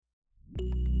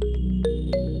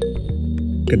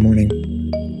Good morning.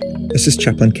 This is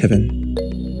Chaplain Kevin.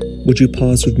 Would you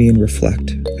pause with me and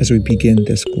reflect as we begin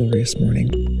this glorious morning?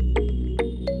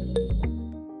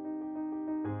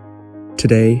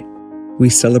 Today, we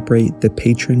celebrate the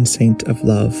patron saint of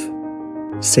love,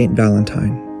 Saint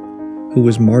Valentine, who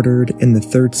was martyred in the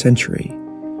 3rd century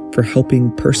for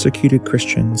helping persecuted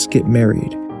Christians get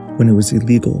married when it was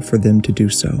illegal for them to do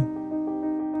so.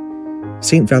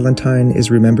 Saint Valentine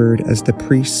is remembered as the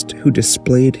priest who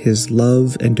displayed his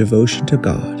love and devotion to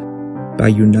God by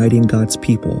uniting God's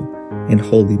people in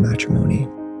holy matrimony.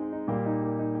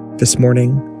 This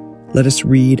morning, let us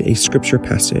read a scripture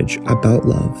passage about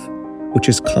love, which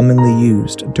is commonly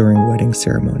used during wedding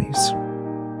ceremonies.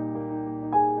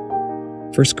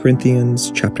 1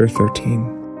 Corinthians chapter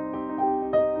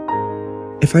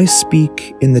 13. If I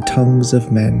speak in the tongues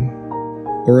of men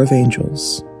or of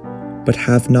angels, but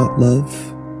have not love,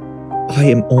 I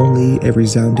am only a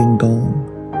resounding gong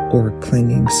or a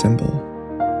clanging cymbal.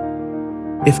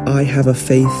 If I have a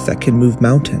faith that can move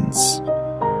mountains,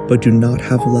 but do not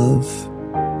have love,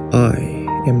 I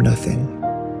am nothing.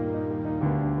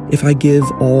 If I give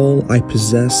all I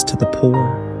possess to the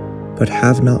poor, but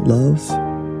have not love,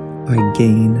 I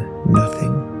gain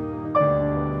nothing.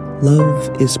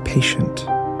 Love is patient.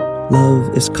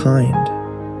 Love is kind.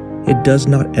 It does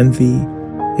not envy.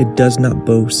 It does not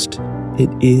boast. It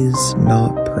is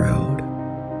not proud.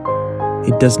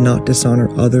 It does not dishonor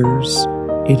others.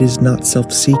 It is not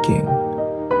self-seeking.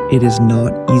 It is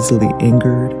not easily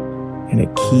angered, and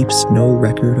it keeps no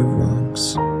record of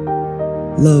wrongs.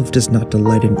 Love does not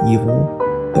delight in evil,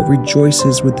 but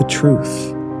rejoices with the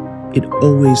truth. It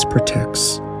always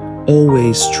protects,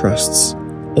 always trusts,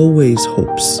 always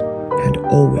hopes, and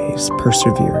always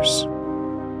perseveres.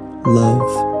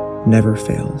 Love never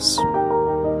fails.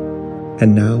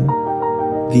 And now,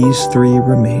 these three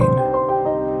remain: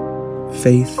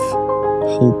 faith,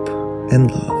 hope, and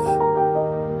love.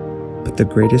 But the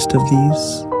greatest of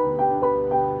these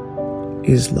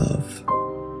is love.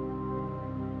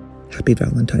 Happy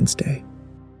Valentine's Day.